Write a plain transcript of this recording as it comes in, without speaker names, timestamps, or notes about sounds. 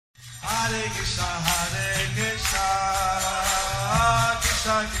Hare Krishna,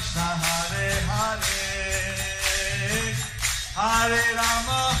 Krishna Krishna, Hare Hare, Hare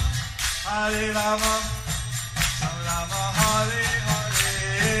Rama, Rama Rama, Hare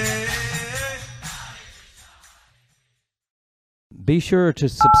Hare. Be sure to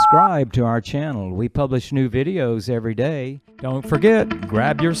subscribe to our channel. We publish new videos every day. Don't forget,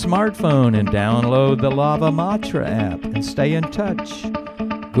 grab your smartphone and download the Lava Matra app and stay in touch.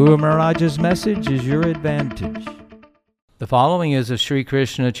 Guru Maharaj's message is your advantage. The following is a Sri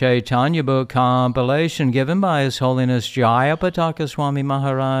Krishna Chaitanya book compilation given by His Holiness Jayapataka Swami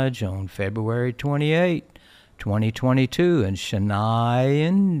Maharaj on February 28, 2022 in Chennai,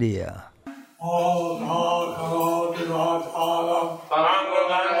 India.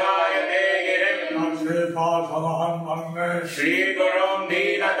 Shri Gurum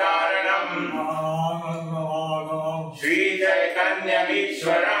Deenataranam Shri Chaitanya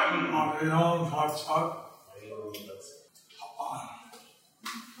Vishwaram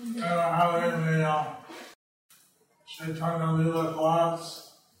Having the Chaitanya Leela class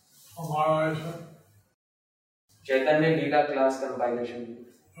compilation. Chaitanya Leela class compilation.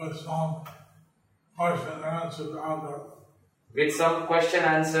 With some question and answers after. With some question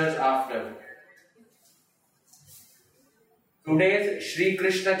answers after. Today's Sri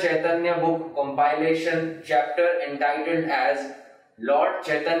Krishna Chaitanya book compilation chapter entitled as Lord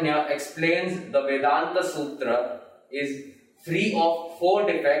Chaitanya explains the Vedanta Sutra is free of 4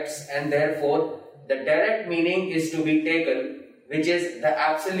 defects, and therefore the direct meaning is to be taken, which is the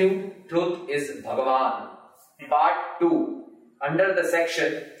absolute truth is Bhagavan. Part 2, under the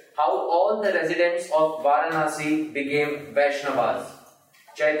section How all the residents of Varanasi became Vaishnavas.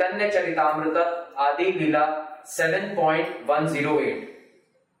 Chaitanya Charitamrita Adi Lila 7.108.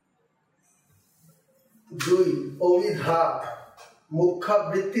 2. অভিধা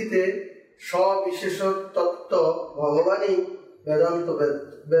মুখ্যাবৃত্তিতে সবিশেষ তত্ত্ব ভগবানই বেদান্ত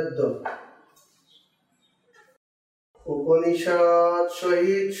বেদ্য উপনিষদ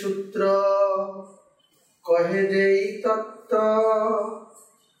সহিত সূত্র কহে যেই তত্ত্ব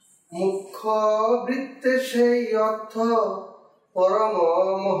মুখ্য বৃত্তে সেই অর্থ পরম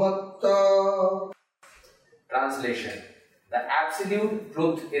মহত্ব. Translation. The absolute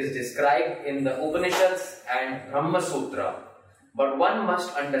truth is described in the Upanishads and Brahma Sutra, but one must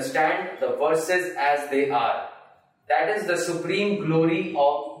understand the verses as they are. That is the supreme glory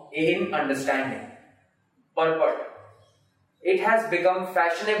of in understanding. Purport. It has become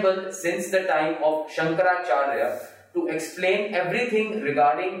fashionable since the time of Shankaracharya to explain everything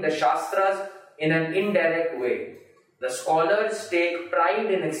regarding the Shastras in an indirect way. The scholars take pride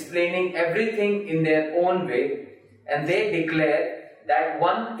in explaining everything in their own way, and they declare that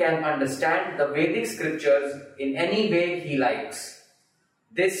one can understand the Vedic scriptures in any way he likes.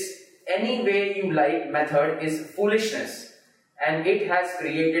 This any way you like method is foolishness, and it has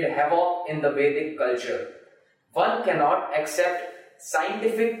created havoc in the Vedic culture. One cannot accept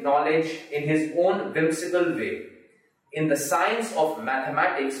scientific knowledge in his own whimsical way. In the science of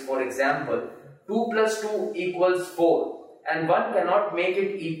mathematics, for example, 2 plus 2 equals 4, and one cannot make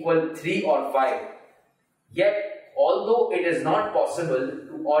it equal 3 or 5. Yet, although it is not possible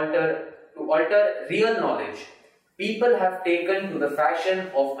to alter real knowledge, people have taken to the fashion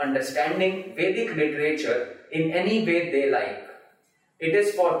of understanding Vedic literature in any way they like. It is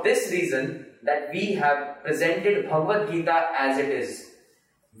for this reason that we have presented Bhagavad Gita as it is.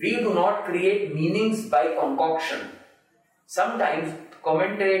 We do not create meanings by concoction. Sometimes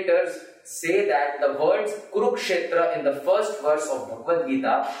commentators say that the words Kurukshetra in the first verse of Bhagavad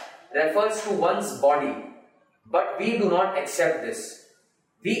Gita refers to one's body, but we do not accept this.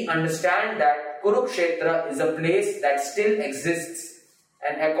 We understand that Kurukshetra is a place that still exists,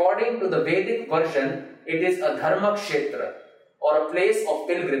 and according to the Vedic version, it is a Dharmakshetra or a place of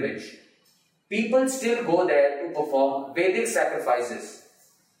pilgrimage. People still go there to perform Vedic sacrifices.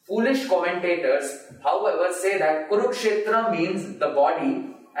 Foolish commentators, however, say that Kurukshetra means the body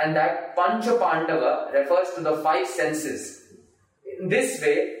and that Pancha Pandava refers to the 5 senses. In this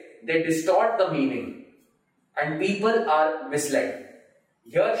way, they distort the meaning and people are misled.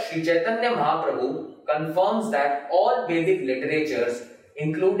 Here, Sri Chaitanya Mahaprabhu confirms that all Vedic literatures,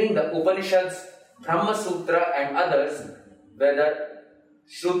 including the Upanishads, Brahma Sutra and others, whether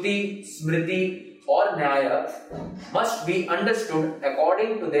Shruti, Smriti or Nyaya, must be understood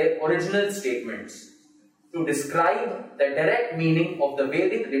according to their original statements. To describe the direct meaning of the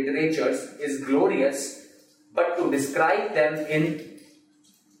Vedic literatures is glorious, but to describe them in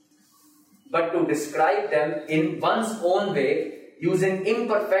one's own way using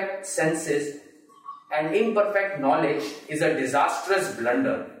imperfect senses and imperfect knowledge is a disastrous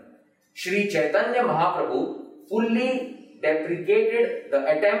blunder. Sri Chaitanya Mahaprabhu fully deprecated the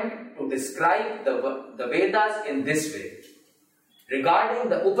attempt to describe the Vedas in this way. Regarding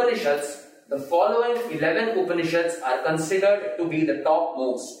the Upanishads, the following 11 Upanishads are considered to be the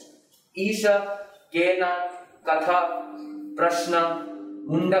topmost: Isha, Kena, Katha, Prashna,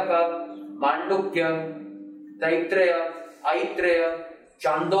 Mundaka, Mandukya, Taittreya, Aitreya,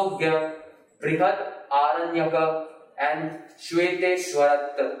 Chandogya, Brihad Aranyaka, and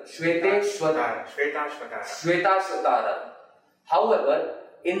Shvetashvatara. However,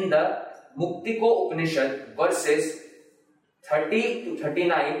 in the Muktiko Upanishad, verses 30 to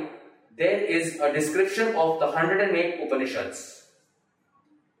 39, there is a description of the 108 Upanishads.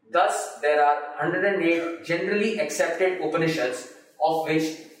 Thus, there are 108 generally accepted Upanishads, of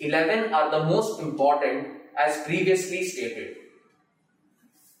which 11 are the most important, as previously stated.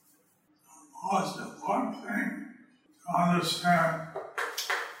 The most important thing to understand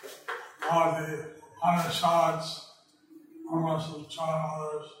about the Upanishads, Brahma Sutra, and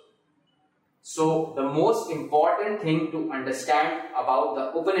others, So, the most important thing to understand about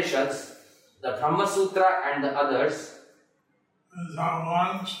the Upanishads, the Brahma Sutra, and the others is that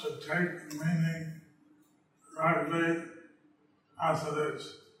one should take the meaning directly as it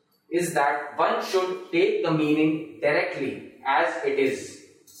is that one should take the meaning directly as it is.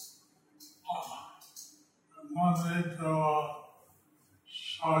 No need to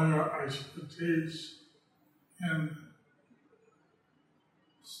show your expertise in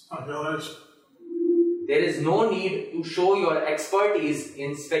speculation. There is no need to show your expertise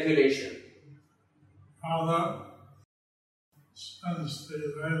in speculation. Rather, since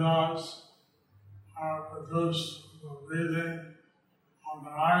the Vedas are produced from the breathing of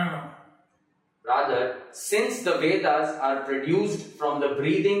Narayana, Rather, since the Vedas are produced from the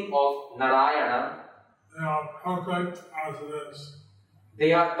breathing of Narayana, they are perfect as it is.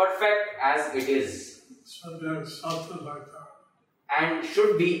 they are perfect as it is It should be accepted like that. and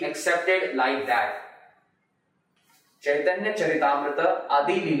should be accepted like that. Chaitanya Charitamrita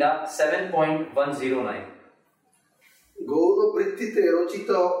Adi Leela 7.109. গৌণ বৃত্তিতে রচিত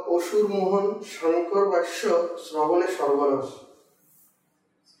অসুর মোহন শঙ্কর ভাষ্য শ্রবণে সর্বনাশ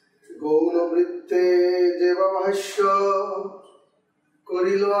গৌণ বৃত্তে যে বা ভাষ্য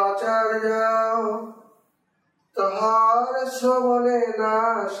করিল আচার্য তাহার শ্রবণে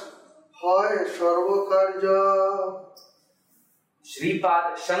নাশ হয় সর্বকার্য Sripad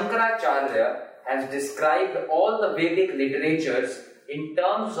Shankaracharya has described all the Vedic literatures in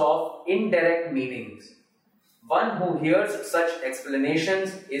terms of indirect meanings. One who hears such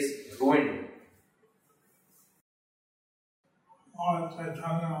explanations is ruined. Lord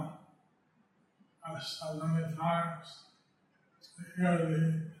Chaitanya has said many times to hear the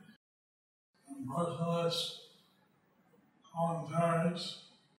impersonalist commentaries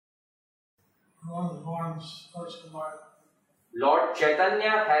ruins one's spiritual life. Lord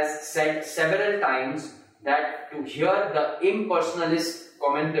Chaitanya has said several times that to hear the impersonalist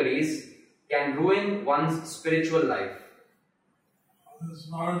commentaries can ruin one's spiritual life. This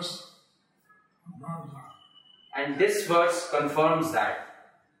verse confirms that. And this verse confirms that.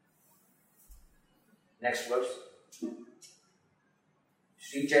 Next verse.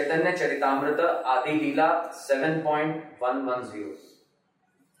 Sri Chaitanya Charitamrita Adi Leela 7.110.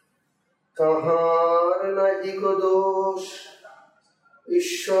 তাহার নাহিক দোষ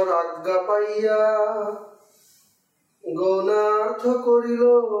ঈশ্বর আজ্ঞা পাইয়া গৌণার্থ করিল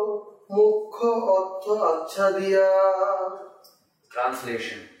মুখ্য অর্থ আচ্ছা দিয়া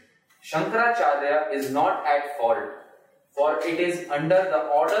Translation. Shankaracharya is not at fault, for it is under the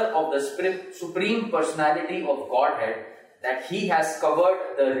order of the Supreme Personality of Godhead that he has covered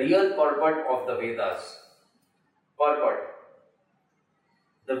the real purport of the Vedas. Purport.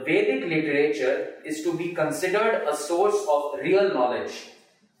 The Vedic literature is to be considered a source of real knowledge,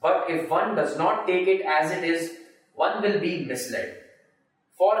 but if one does not take it as it is, one will be misled.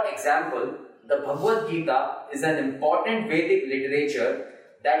 For example, the Bhagavad Gita is an important Vedic literature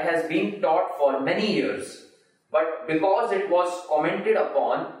that has been taught for many years, but because it was commented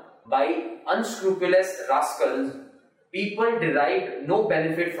upon by unscrupulous rascals, people derived no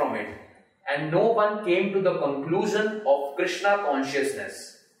benefit from it, and no one came to the conclusion of Krishna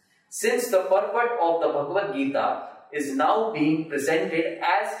consciousness. Since the purport of the Bhagavad Gita is now being presented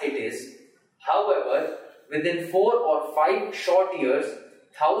as it is, however, within 4 or 5 short years,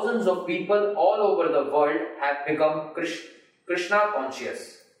 thousands of people all over the world have become Krishna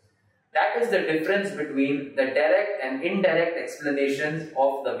conscious. That is the difference between the direct and indirect explanations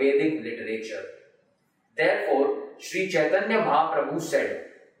of the Vedic literature. Therefore, Sri Chaitanya Mahaprabhu said,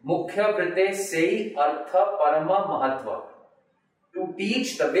 Mukhya Vrite Sei Artha Parama Mahatva. to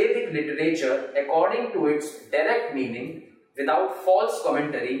teach the Vedic literature according to its direct meaning without false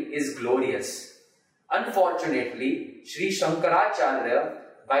commentary is glorious. Unfortunately, Sri Shankaracharya,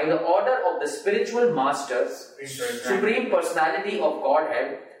 by the order of the spiritual masters, Supreme Personality of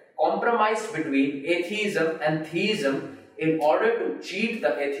Godhead, compromised between atheism and theism in order to cheat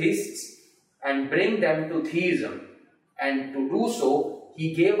the atheists and bring them to theism. And to do so,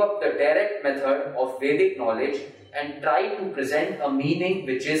 he gave up the direct method of Vedic knowledge and tried to present a meaning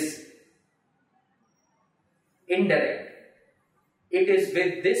which is indirect. It is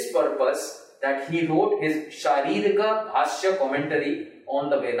with this purpose that he wrote his Sharirika Bhashya commentary on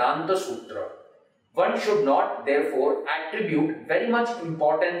the Vedanta Sutra. One should not, therefore, attribute very much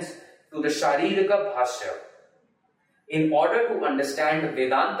importance to the Sharirika Bhashya. In order to understand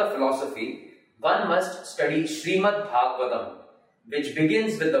Vedanta philosophy, one must study Srimad Bhagavatam, which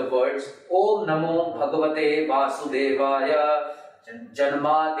begins with the words Om Namo Bhagavate Vasudevaya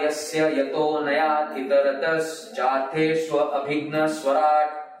Janmadhyasya Yato Nayatitaratas Jatheshwa Abhigna Swarat.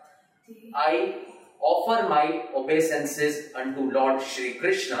 I offer my obeisances unto Lord Shri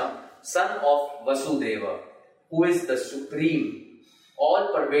Krishna, son of Vasudeva, who is the supreme,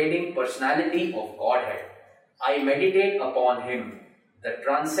 all-pervading personality of Godhead. I meditate upon him, the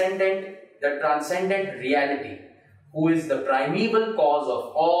transcendent reality, who is the primeval cause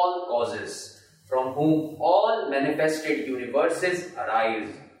of all causes, from whom all manifested universes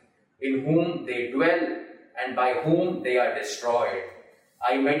arise, in whom they dwell and by whom they are destroyed.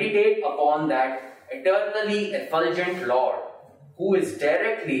 I meditate upon that eternally effulgent Lord, who is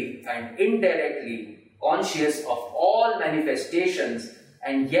directly and indirectly conscious of all manifestations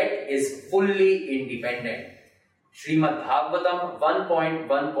and yet is fully independent. Srimad Bhagavatam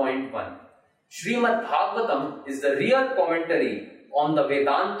 1.1.1. Srimad Bhagavatam is the real commentary on the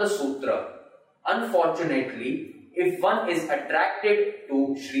Vedanta Sutra. Unfortunately, if one is attracted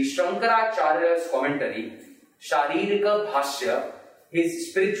to Sri Shankaracharya's commentary, Sharirika Bhashya, his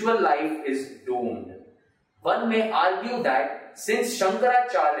spiritual life is doomed. One may argue that since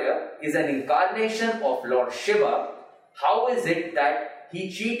Shankaracharya is an incarnation of Lord Shiva, how is it that he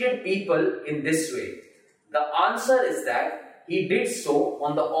cheated people in this way? The answer is that he did so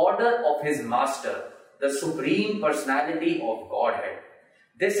on the order of his master, the Supreme Personality of Godhead.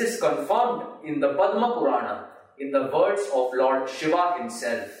 This is confirmed in the Padma Purana in the words of Lord Shiva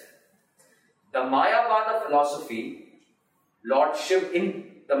himself. The Mayavada philosophy, Lord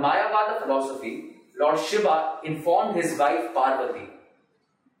Shiva informed his wife Parvati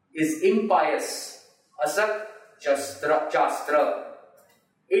is impious, asak chastra.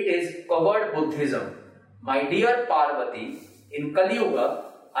 It is covered Buddhism. My dear Parvati, in Kali Yuga,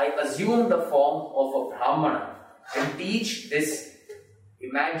 I assume the form of a Brahmana and teach this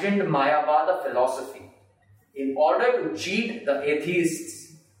imagined Mayavada philosophy. In order to cheat the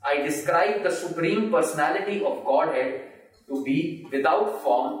atheists, I describe the Supreme Personality of Godhead to be without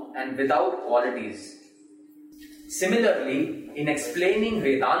form and without qualities. Similarly, in explaining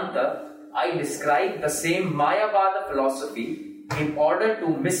Vedanta, I describe the same Mayavada philosophy in order to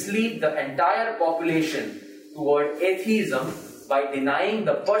mislead the entire population toward atheism by denying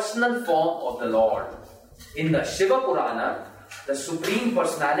the personal form of the Lord. In the Shiva Purana, the Supreme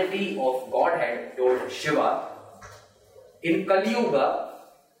Personality of Godhead told Shiva, in Kali Yuga,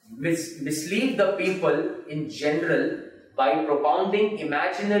 mislead the people in general by propounding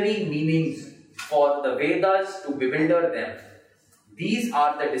imaginary meanings for the Vedas to bewilder them. These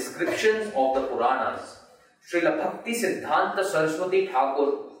are the descriptions of the Puranas. Srila Bhakti Siddhanta Saraswati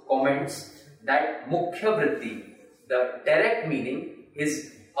Thakur comments that Mukhya Vritti, the direct meaning,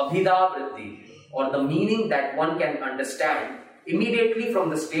 is Abhida Vritti, or the meaning that one can understand immediately from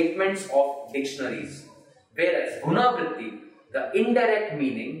the statements of dictionaries. Whereas Guna Vritti, the indirect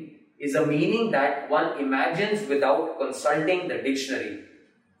meaning, is a meaning that one imagines without consulting the dictionary.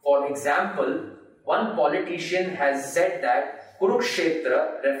 For example, one politician has said that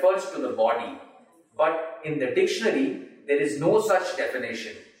Kurukshetra refers to the body, but in the dictionary there is no such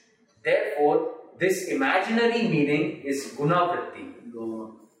definition. Therefore, this imaginary meaning is Guna Vritti,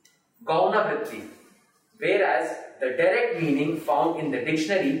 Gauna Vritti, whereas the direct meaning found in the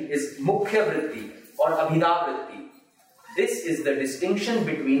dictionary is Mukhya Vritti or Abhida Vritti. This is the distinction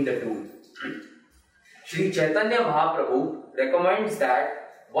between the two. Sri Chaitanya Mahaprabhu recommends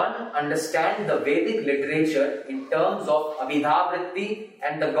that one understand the Vedic literature in terms of Abhida Vritti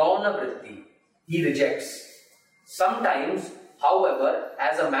and the Gauna Vritti. He rejects. Sometimes, however,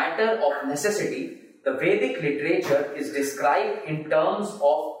 as a matter of necessity, the Vedic literature is described in terms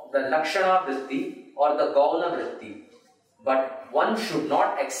of the Lakshana Vritti or the Gauna Vritti. But one should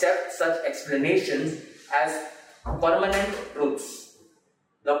not accept such explanations as permanent truths.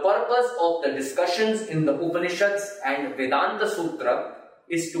 The purpose of the discussions in the Upanishads and Vedanta Sutra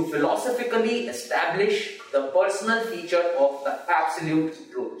is to philosophically establish the personal feature of the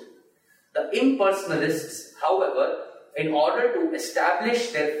absolute truth. The impersonalists, however, in order to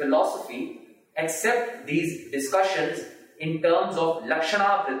establish their philosophy, accept these discussions in terms of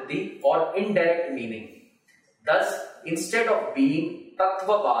Lakshana Vritti or indirect meaning. Thus, instead of being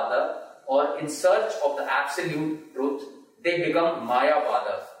Tattvavada or in search of the absolute truth, they become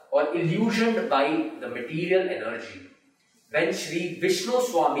Mayavada or illusioned by the material energy. When Sri Vishnu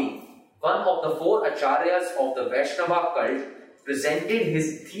Swami, one of the four acharyas of the Vaishnava cult, presented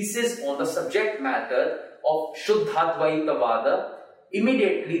his thesis on the subject matter of Shuddhadvaitavada,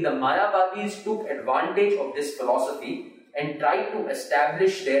 immediately the Mayavadis took advantage of this philosophy and tried to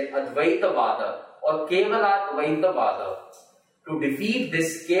establish their Advaitavada or Kevaladvaitavada. To defeat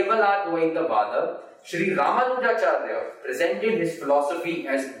this Kevaladvaitavada, Sri Ramanujacharya presented his philosophy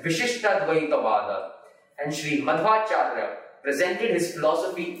as Vishishtadvaitavada and Sri Madhvacharya presented his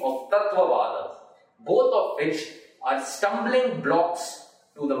philosophy of Tattvavada, both of which are stumbling blocks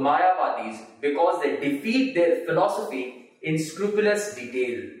to the Mayavadis because they defeat their philosophy in scrupulous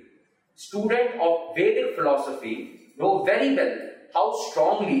detail. Students of Vedic philosophy know very well how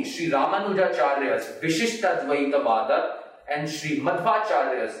strongly Sri Ramanujacharya's Vishishtadvaitavada and Sri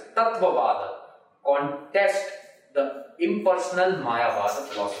Madhvacharya's Tattvavada contest the impersonal Mayavada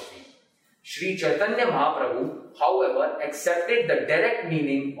philosophy. Sri Chaitanya Mahaprabhu, however, accepted the direct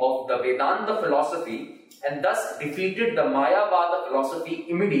meaning of the Vedanta philosophy and thus defeated the Mayavada philosophy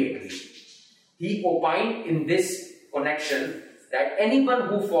immediately. He opined in this connection that anyone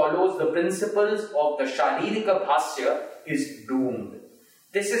who follows the principles of the Sharirika Bhasya is doomed.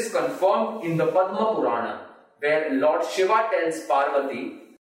 This is confirmed in the Padma Purana, where Lord Shiva tells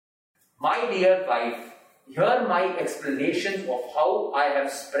Parvati, "My dear wife, hear my explanations of how I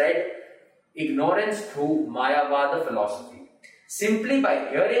have spread ignorance through Mayavada philosophy. Simply by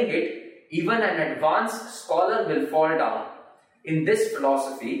hearing it, even an advanced scholar will fall down. In this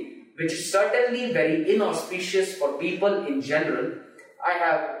philosophy, which is certainly very inauspicious for people in general, I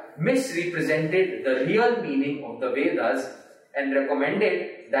have misrepresented the real meaning of the Vedas and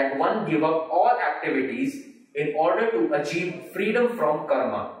recommended that one give up all activities in order to achieve freedom from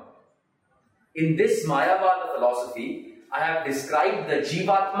karma. In this Mayavada philosophy, I have described the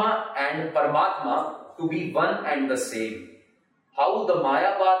Jivatma and Paramatma to be one and the same. How the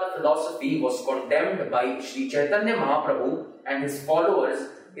Mayavada philosophy was condemned by Sri Chaitanya Mahaprabhu and his followers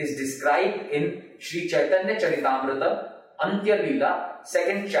is described in Sri Chaitanya Charitamrita, Antya Leela,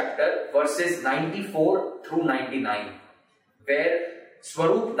 2nd chapter, verses 94 through 99, where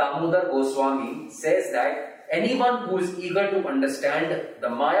Swarup Damodar Goswami says that anyone who is eager to understand the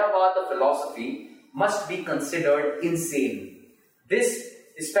Mayavada philosophy must be considered insane. This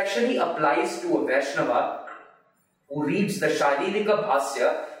especially applies to a Vaishnava who reads the Sharirika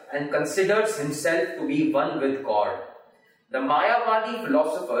Bhasya and considers himself to be one with God. The Mayavadi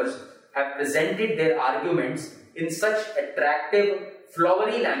philosophers have presented their arguments in such attractive,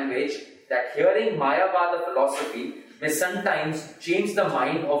 flowery language that hearing Mayavada philosophy may sometimes change the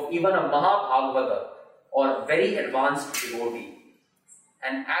mind of even a Mahabhagavata or very advanced devotee.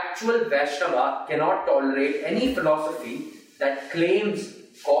 An actual Vaishnava cannot tolerate any philosophy that claims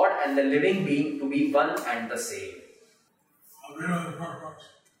God and the living being to be one and the same.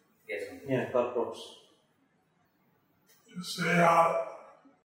 Yes. Yeah, purpose. You say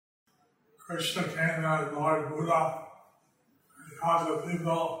Krishna came as Lord Buddha because of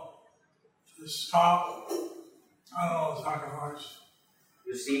people to stop animal sacrifice.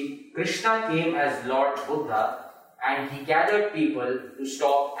 You see, Krishna came as Lord Buddha and he gathered people to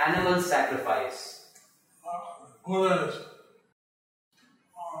stop animal sacrifice. Buddhas,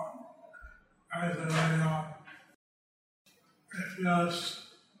 atheists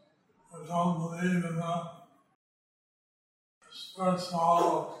who don't believe in the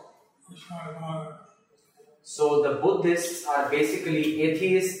spiritual God. So the Buddhists are basically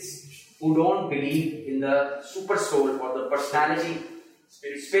atheists who don't believe in the super soul or the personality,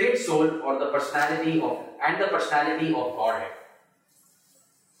 spirit soul or the personality of Godhead.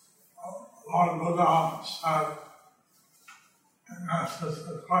 Lord Buddha said, and that's just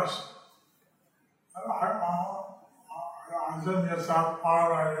the question. I didn't get that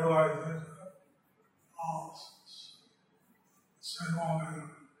part, I realized it. Same old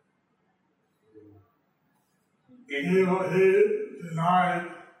he denied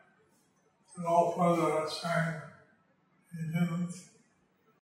to go further, saying he didn't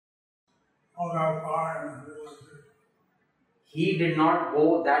go that far in his realization. He did not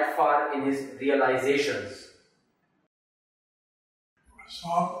go that far in his realizations. So,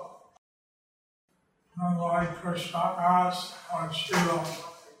 when Lord Krishna asked Lord Shiva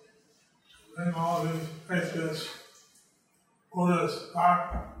to bring all these atheists, Buddhists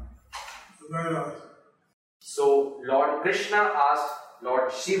back to the Vedas. So Lord Krishna asked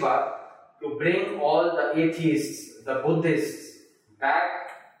Lord Shiva to bring all the atheists, the Buddhists, back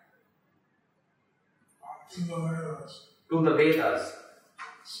To the Vedas. to the Vedas.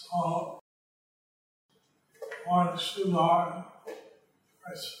 So, Lord Shiva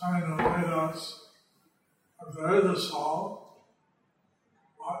explained the Vedas, that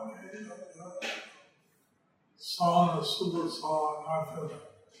there is a soul, but the soul and the super soul are not different.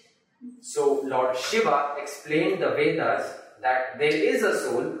 So Lord Shiva explained the Vedas that there is a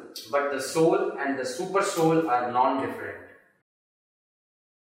soul, but the soul and the super soul are non-different.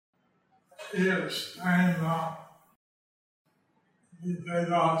 He explained the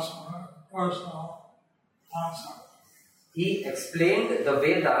Vedas on a personal concept. He explained the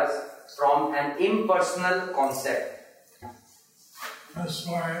Vedas from an impersonal concept. This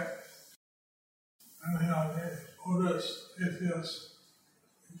way, many of the Buddhist atheists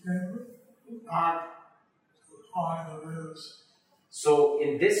became back to following the Vedas. So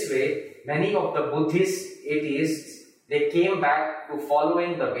in this way, many of the Buddhist atheists, they came back to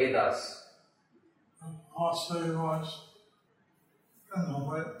following the Vedas. And philosophy was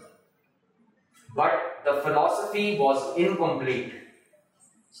incomplete. But the philosophy was incomplete.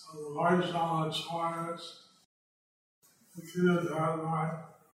 So the Vaishnava Acharyas, the Kirtadharma,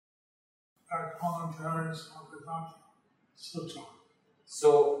 had commentaries on Vedanta Sutra.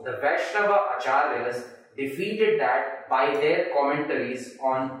 So the Vaishnava Acharyas defeated that by their commentaries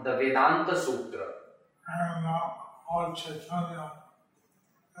on the Vedanta Sutra. And Lord Chaitanya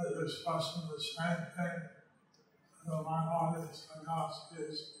is expressing the same thing. The minority sannyas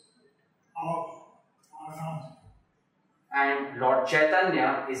is all minority. And Lord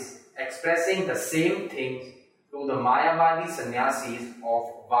Chaitanya is expressing the same thing to the Mayavadi sannyasis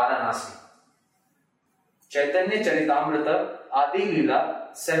of Varanasi. Chaitanya Charitamrita Adi Lila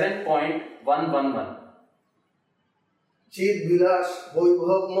 7.111. চিৎ বিলাস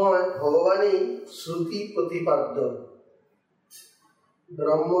বৈভবময় ভগবানই শ্রুতি প্রতিপাদ্য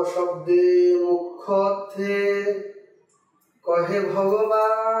ব্রহ্ম শব্দে মুখ্য অর্থে কহে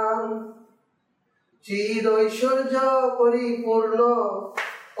ভগবান চিদ ঐশ্বর্য পরিপূর্ণ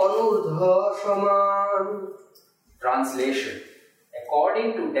অনূর্ধ্ব সমান Translation.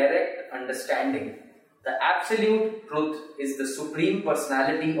 According to direct understanding, the absolute truth is the supreme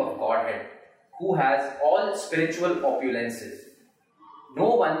personality of Godhead, who has all spiritual opulences. No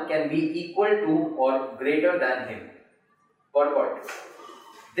one can be equal to or greater than him. Purport.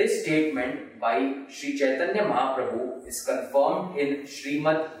 This statement by Sri Chaitanya Mahaprabhu is confirmed in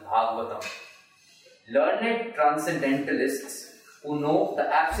Srimad Bhagavatam. Learned transcendentalists who know the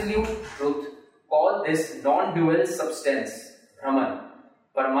absolute truth call this non-dual substance Brahman,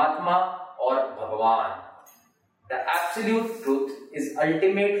 Paramatma or Bhagavan. The absolute truth is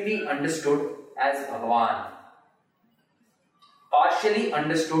ultimately understood as Bhagavan, partially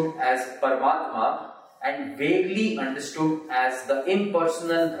understood as Paramatma, and vaguely understood as the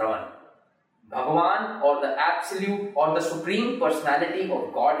impersonal Brahman. Bhagavan or the absolute or the supreme personality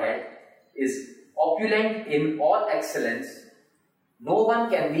of Godhead is opulent in all excellence. No one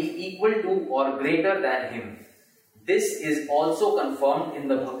can be equal to or greater than him. This is also confirmed in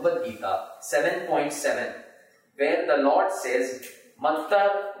the Bhagavad Gita 7.7, where the Lord says, Matta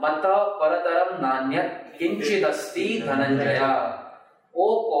parataram nanyat kinchidasti dhananjaya. O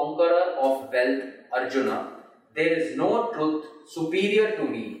conqueror of wealth, Arjuna, there is no truth superior to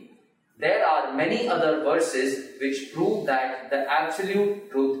me. There are many other verses which prove that the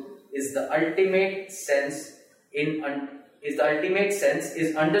absolute truth is the ultimate sense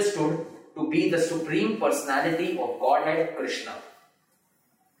is understood to be the supreme personality of Godhead Krishna.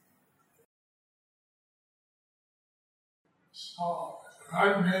 So, the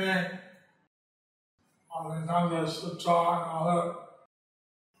right meaning of Vedanta Sutra and other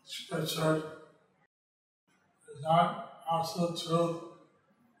scriptures is not absolute truth.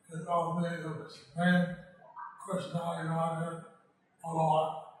 It's only the supreme personality of Godhead,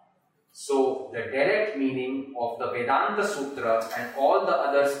 Bhagavan. So, the direct meaning of the Vedanta Sutra and all the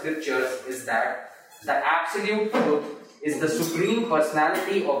other scriptures is that the absolute truth is the supreme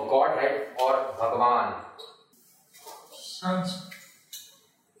personality of Godhead or Bhagavan. Since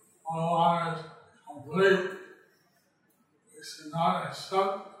Bhagavan is complete, we should not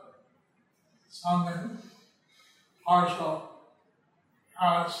accept something partial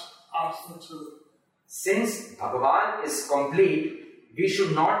as absolute truth. Since Bhagavan is complete, we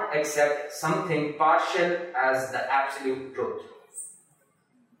should not accept something partial as the absolute truth.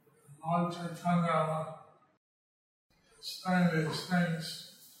 Lord Chaitanya explained these things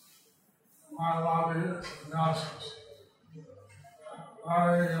in Mayavadi analysis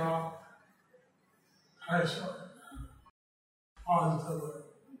very patiently, positively.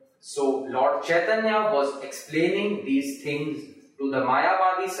 So Lord Chaitanya was explaining these things to the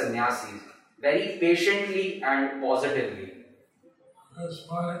Mayavadi sannyasis very patiently and positively. This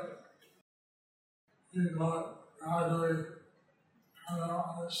way, he got gradually trying to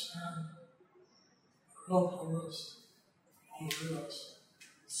understand the real purpose of this.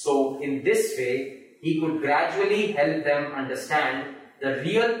 So in this way, he could gradually help them understand the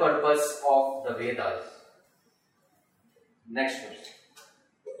real purpose of the Vedas. Next verse.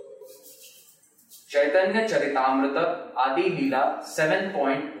 Chaitanya Charitamrita Adi Leela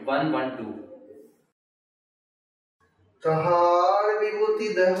 7.112. তাহার বিভূতি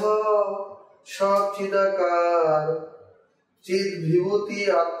দেহ সব চিদাকার চিদ বিভূতি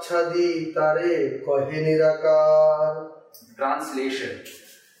আচ্ছাদি তারে কহে নিরাকার. Translation.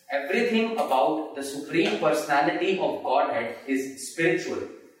 Everything about the Supreme Personality of Godhead is spiritual,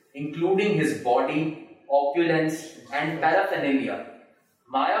 including his body, opulence, and paraphernalia.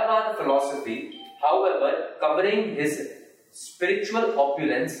 Mayavada philosophy, however, covering his spiritual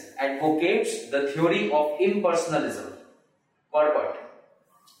opulence, advocates the theory of impersonalism. Purport.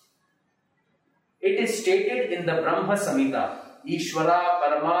 It is stated in the Brahma Samhita, Ishvara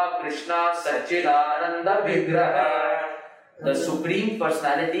Parama Krishna Sachidananda Vigraha. The Supreme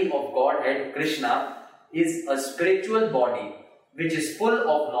Personality of Godhead, Krishna, is a spiritual body which is full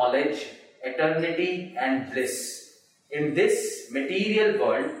of knowledge, eternity, and bliss. In this material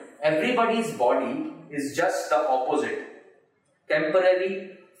world, everybody's body is just the opposite,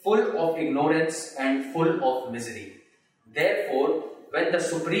 temporary, full of ignorance, and full of misery. Therefore, when the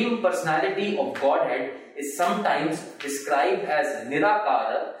Supreme Personality of Godhead is sometimes described as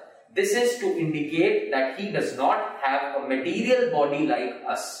Nirakara, this is to indicate that he does not have a material body like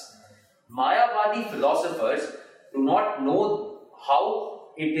us. Mayavadi philosophers do not know how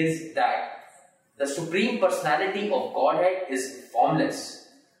it is that the Supreme Personality of Godhead is formless.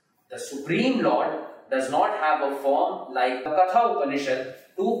 The Supreme Lord does not have a form like the Katha Upanishad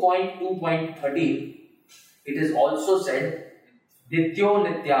 2.2.13. It is also said, Nityo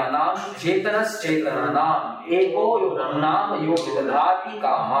Nityanam Chetanas Chetananam Eko Yogamnam Yogadadhati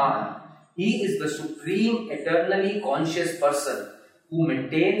Kaman. He is the supreme, eternally conscious person who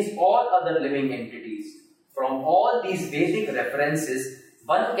maintains all other living entities. From all these Vedic references,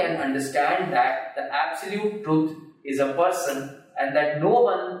 one can understand that the absolute truth is a person and that no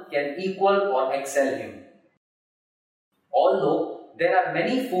one can equal or excel him. Although there are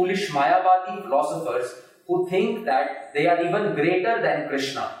many foolish Mayavadi philosophers who think that they are even greater than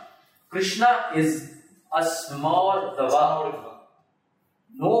Krishna. Krishna is Asmardava.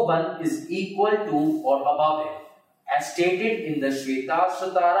 No one is equal to or above him. As stated in the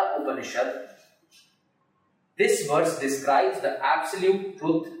Shvetasvatara Upanishad, this verse describes the absolute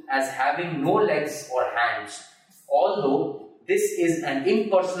truth as having no legs or hands. Although this is an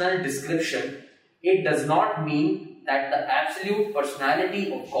impersonal description, it does not mean that the absolute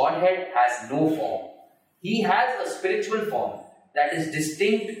personality of Godhead has no form. He has a spiritual form that is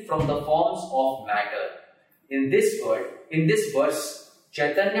distinct from the forms of matter. In this verse,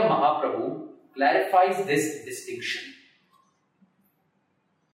 Chaitanya Mahaprabhu clarifies this distinction.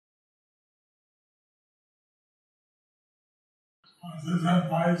 This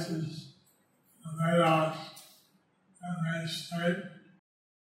advises the Vedas, and they state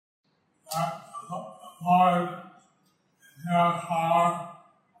that the Lord is Nirakara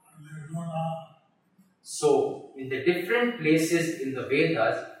and Nirguna. So, in the different places in the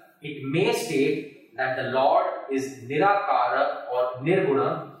Vedas, it may state that the Lord is Nirakara or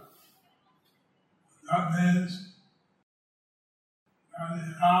Nirguna. That means that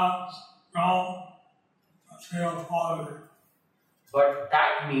he has no material quality. But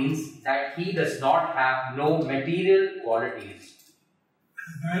that means that he does not have no material qualities.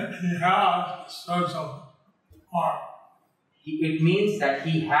 And he has a spiritual form. It means that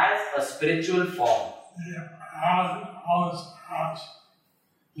he has a spiritual form. He has, always has.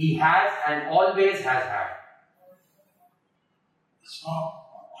 He has and always has had. So,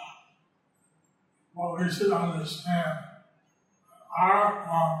 what we should understand, our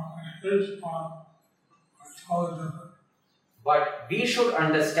form and his form are totally different. But we should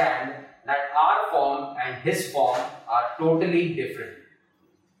understand that our form and his form are totally different.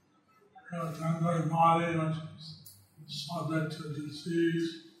 Because temporary body which is subject to disease,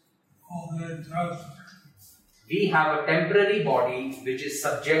 old age, death. We have a temporary body which is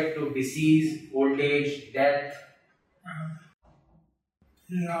subject to disease, old age, death. And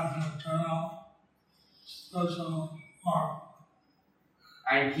he has an eternal spiritual form.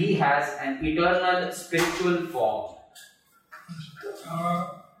 And he has an eternal spiritual form. Which never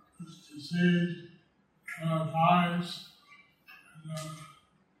is diseased, never dies, and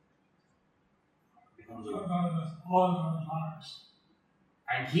all never dies.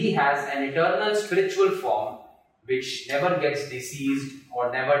 And he has an eternal spiritual form which never gets diseased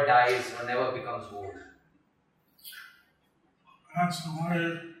or never dies or never becomes old. That's the way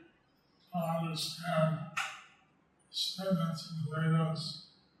to understand statements in the Vedas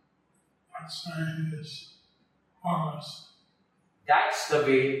that say he is formless. That's the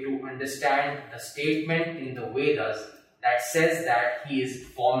way to understand the statement in the Vedas that says that he is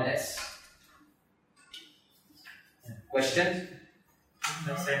formless. Questions?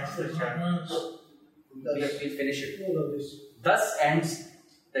 Makes sense, sir. We'll finish it. Thus ends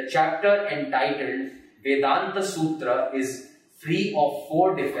the chapter entitled Vedanta Sutra is free of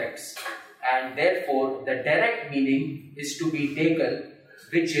 4 defects, and therefore the direct meaning is to be taken,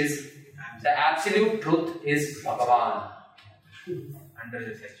 which is the absolute truth is Bhagavan.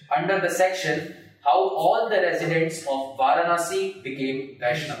 Under the section how all the residents of Varanasi became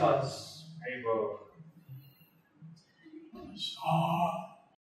Vaishnavas. So,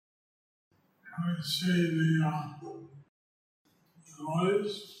 can we see the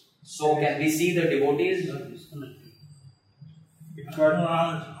devotees? So can we see the devotees? Anyone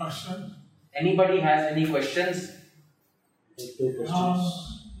has questions? Anybody has any questions?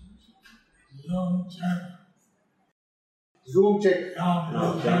 Zoom check.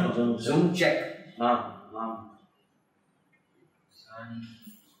 Zoom check.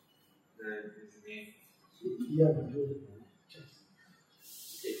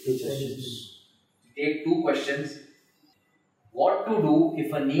 Take 2 questions. What to do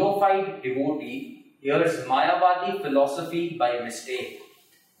if a neophyte devotee hears Mayavadi philosophy by mistake?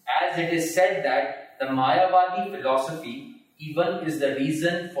 As it is said that the Mayavadi philosophy even is the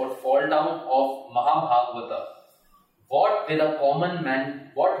reason for fall down of Mahabhagavata. What will a common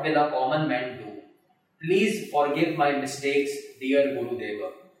man do? Please forgive my mistakes, dear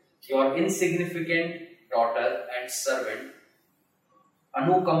Gurudeva. Your insignificant daughter and servant,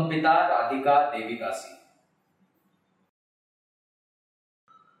 Anukampita Radhika Devidasi.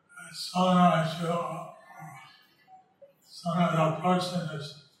 As soon as a person is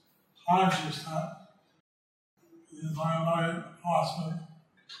conscious that he is Mayavadi philosophy,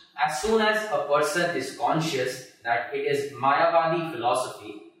 As soon as a person is conscious that it is Mayavadi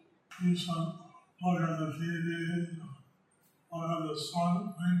philosophy, he should look at the TV, look at the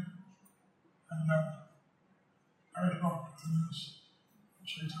sun, and then very focus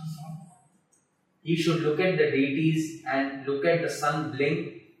Chaitanya. he should look at the deities and look at the sun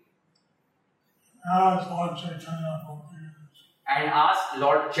blink Ask Lord Chaitanya for forgiveness. and ask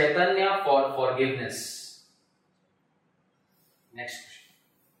Lord Chaitanya for forgiveness. Next question.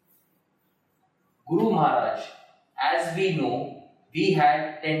 Guru Maharaj, as we know, we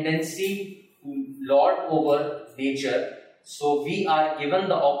had tendency to lord over nature, so we are given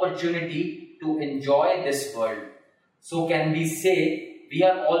the opportunity to enjoy this world. So can we say we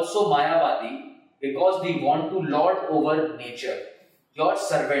are also Mayavadi because we want to lord over nature? Your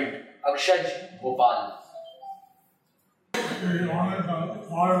servant, Akshaj Gopal. We wanted to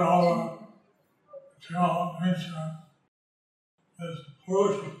lord over material nature is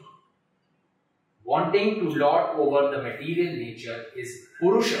Purusha. Wanting to lord over the material nature is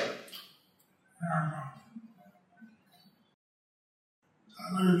Purusha. And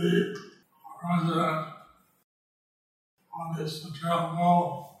generally the resident on this material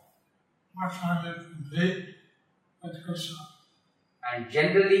world are trying to compete with Krishna. And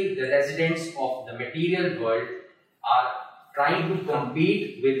generally, the residents of the material world are trying to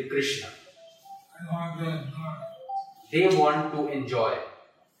compete with Krishna. They want to enjoy. They want to enjoy.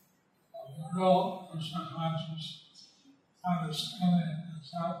 The real Krishna conscious understanding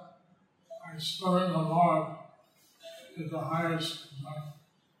is that by serving the Lord is the highest enjoyment.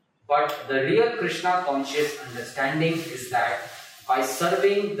 But the real Krishna conscious understanding is that by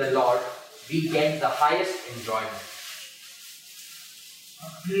serving the Lord, we get the highest enjoyment.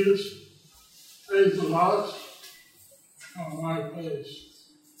 He is pleased with us on my place.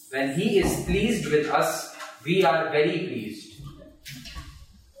 When He is pleased with us, we are very pleased.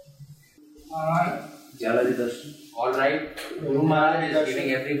 Alright? Gallery darshan. Alright, Guru Maharaj is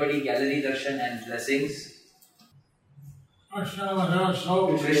giving everybody gallery darshan and blessings. Krishna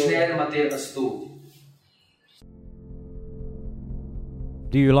Madhya Krishna Mate Astu.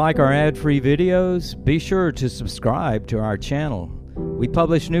 Do you like our ad-free videos? Be sure to subscribe to our channel. We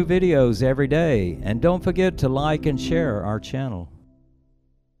publish new videos every day, and don't forget to like and share our channel.